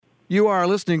You are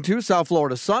listening to South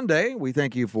Florida Sunday. We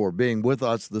thank you for being with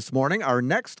us this morning. Our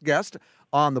next guest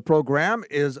on the program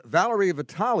is Valarie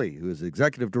Vitale, who is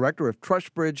Executive Director of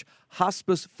Trustbridge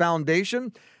Hospice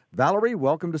Foundation. Valarie,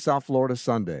 welcome to South Florida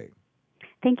Sunday.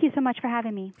 Thank you so much for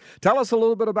having me. Tell us a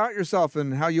little bit about yourself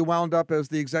and how you wound up as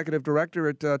the Executive Director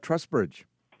at Trustbridge.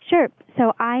 Sure.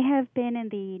 So I have been in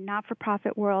the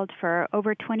not-for-profit world for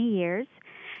over 20 years.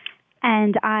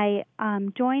 And I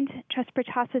joined Trustbridge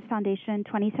Hospice Foundation in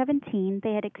 2017.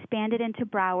 They had expanded into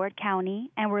Broward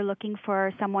County and were looking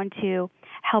for someone to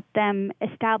help them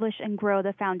establish and grow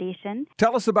the foundation.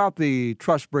 Tell us about the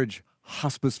Trustbridge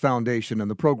Hospice Foundation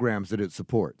and the programs that it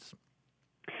supports.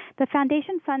 The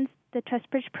foundation funds the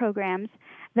Trustbridge programs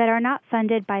that are not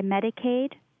funded by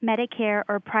Medicaid, Medicare,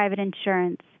 or private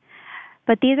insurance.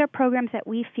 But these are programs that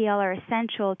we feel are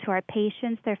essential to our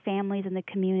patients, their families, and the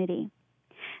community.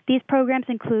 These programs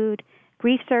include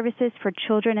grief services for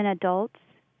children and adults.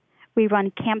 We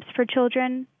run camps for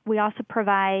children. We also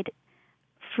provide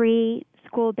free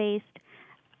school-based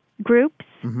groups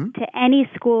to any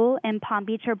school in Palm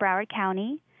Beach or Broward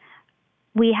County.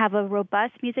 We have a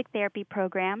robust music therapy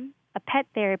program, a pet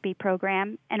therapy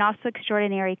program, and also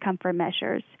extraordinary comfort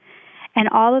measures. And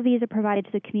all of these are provided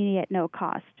to the community at no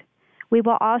cost. We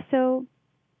will also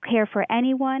care for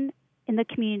anyone in the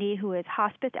community who is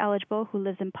hospice eligible, who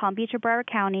lives in Palm Beach or Broward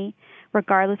County,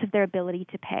 regardless of their ability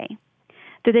to pay.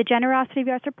 Through the generosity of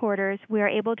our supporters, we are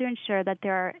able to ensure that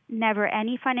there are never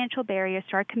any financial barriers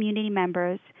to our community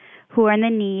members who are in the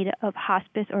need of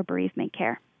hospice or bereavement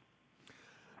care.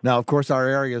 Now, of course, our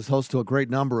area is host to a great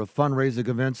number of fundraising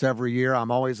events every year.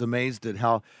 I'm always amazed at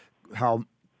how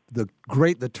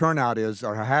great the turnout is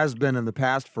or has been in the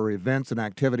past for events and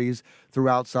activities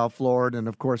throughout South Florida. And,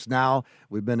 of course, now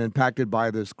we've been impacted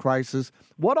by this crisis.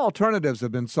 What alternatives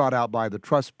have been sought out by the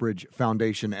Trustbridge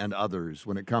Foundation and others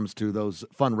when it comes to those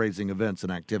fundraising events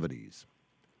and activities?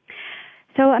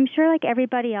 So I'm sure, like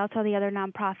everybody else, all the other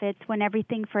nonprofits, when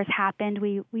everything first happened,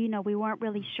 we weren't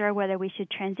really sure whether we should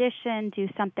transition, do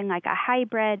something like a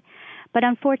hybrid. But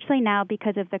unfortunately now,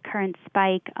 because of the current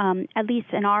spike, at least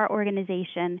in our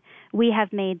organization, we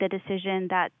have made the decision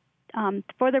that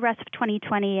for the rest of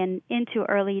 2020 and into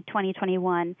early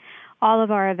 2021, all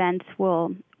of our events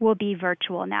will be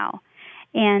virtual now.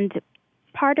 And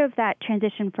part of that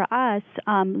transition for us,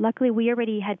 luckily we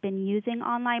already had been using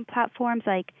online platforms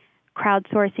like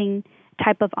crowdsourcing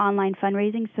type of online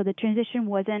fundraising, so the transition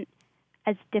wasn't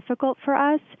as difficult for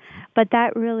us, but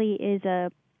that really is a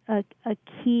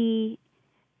key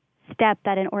step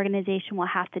that an organization will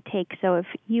have to take. So if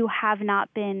you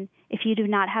do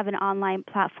not have an online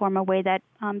platform, a way that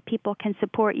people can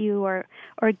support you or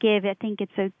give, I think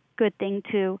it's a good thing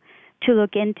to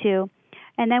look into.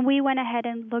 And then we went ahead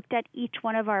and looked at each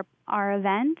one of our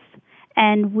events,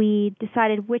 and we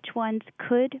decided which ones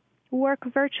could work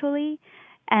virtually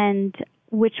and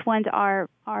which ones our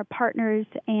partners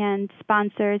and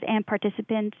sponsors and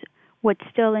participants would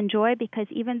still enjoy, because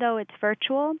even though it's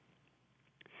virtual,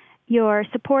 your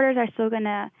supporters are still going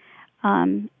to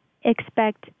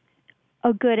expect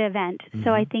a good event. So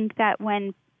I think that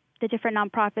when the different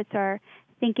nonprofits are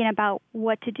thinking about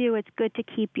what to do, it's good to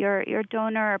keep your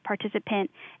donor or participant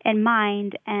in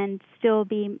mind and still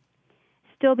be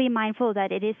mindful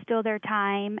that it is still their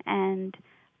time, and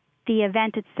the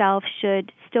event itself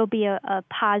should still be a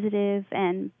positive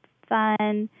and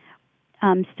fun,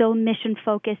 still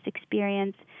mission-focused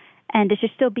experience, and it should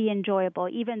still be enjoyable,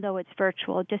 even though it's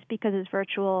virtual. Just because it's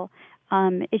virtual,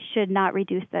 it should not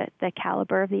reduce the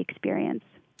caliber of the experience.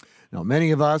 Now,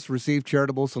 many of us receive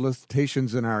charitable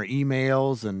solicitations in our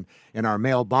emails and in our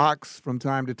mailbox from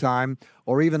time to time,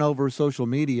 or even over social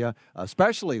media,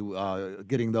 especially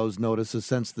getting those notices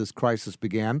since this crisis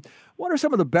began. What are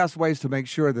some of the best ways to make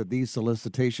sure that these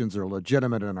solicitations are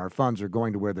legitimate and our funds are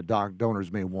going to where the donors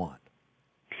may want?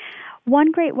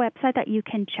 One great website that you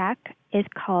can check is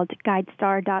called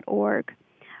guidestar.org.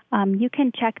 You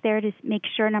can check there to make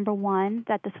sure, number one,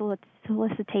 that the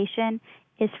solicitation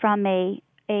is from a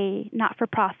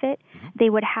not-for-profit. They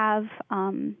would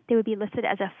be listed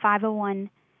as a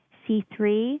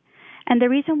 501c3. And the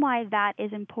reason why that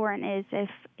is important is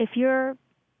if you're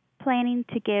planning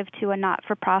to give to a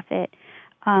not-for-profit,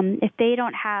 if they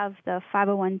don't have the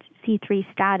 501c3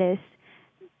 status,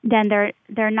 then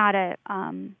they're not a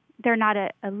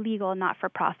legal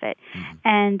not-for-profit.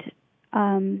 And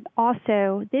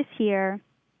also this year,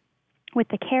 with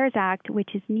the CARES Act,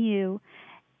 which is new,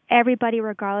 everybody,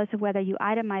 regardless of whether you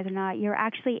itemize or not, you're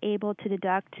actually able to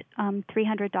deduct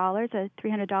 $300, a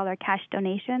 $300 cash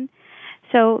donation.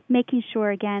 So making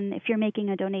sure, again, if you're making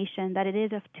a donation, that it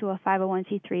is to a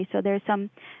 501c3. So there's some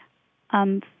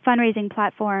fundraising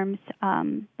platforms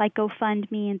like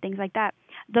GoFundMe and things like that,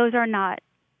 those are not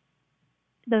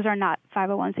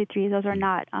 501c3s. Those are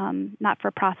not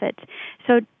for profit.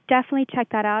 So definitely check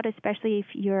that out, especially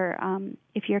if you're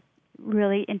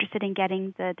really interested in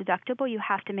getting the deductible. You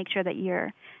have to make sure that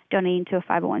you're donating to a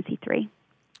 501c3.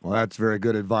 Well, that's very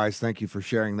good advice. Thank you for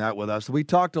sharing that with us. We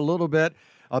talked a little bit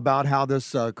about how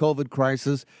this COVID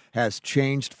crisis has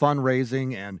changed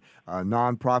fundraising and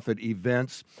nonprofit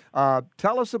events.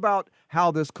 Tell us about how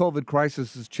this COVID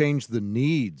crisis has changed the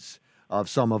needs of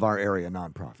some of our area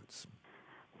nonprofits.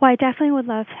 Well, I definitely would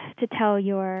love to tell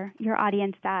your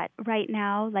audience that right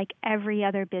now, like every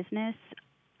other business,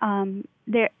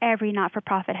 every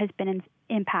not-for-profit has been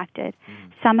impacted.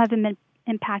 Some have been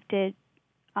impacted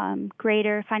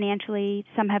greater financially,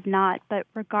 some have not, but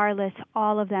regardless,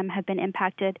 all of them have been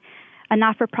impacted. A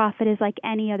not-for-profit is like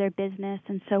any other business,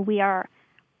 and so we are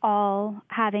all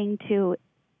having to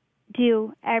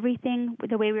do everything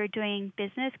the way we were doing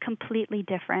business completely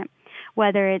different,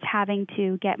 whether it's having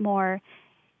to get more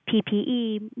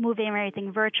PPE, moving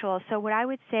everything virtual. So what I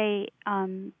would say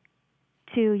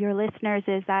to your listeners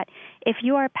is that if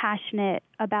you are passionate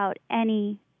about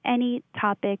any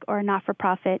topic or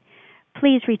not-for-profit,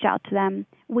 please reach out to them.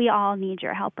 We all need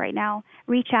your help right now.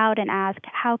 Reach out and ask,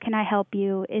 how can I help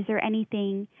you? Is there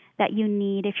anything that you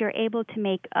need? If you're able to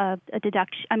make a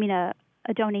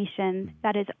donation,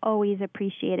 that is always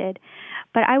appreciated.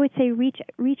 But I would say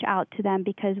reach out to them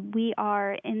because we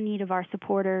are in need of our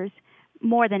supporters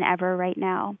more than ever right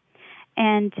now.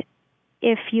 And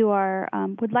if you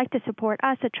would like to support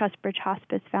us at Trustbridge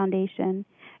Hospice Foundation,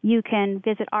 you can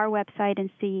visit our website and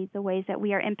see the ways that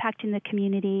we are impacting the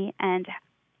community and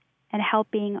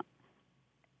helping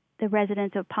the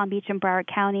residents of Palm Beach and Broward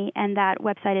County. And that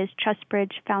website is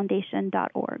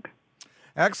trustbridgefoundation.org.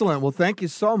 Excellent. Well, thank you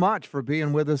so much for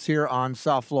being with us here on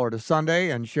South Florida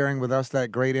Sunday and sharing with us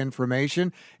that great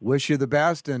information. Wish you the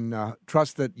best and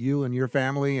trust that you and your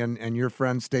family and your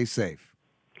friends stay safe.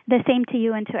 The same to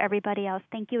you and to everybody else.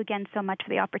 Thank you again so much for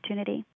the opportunity.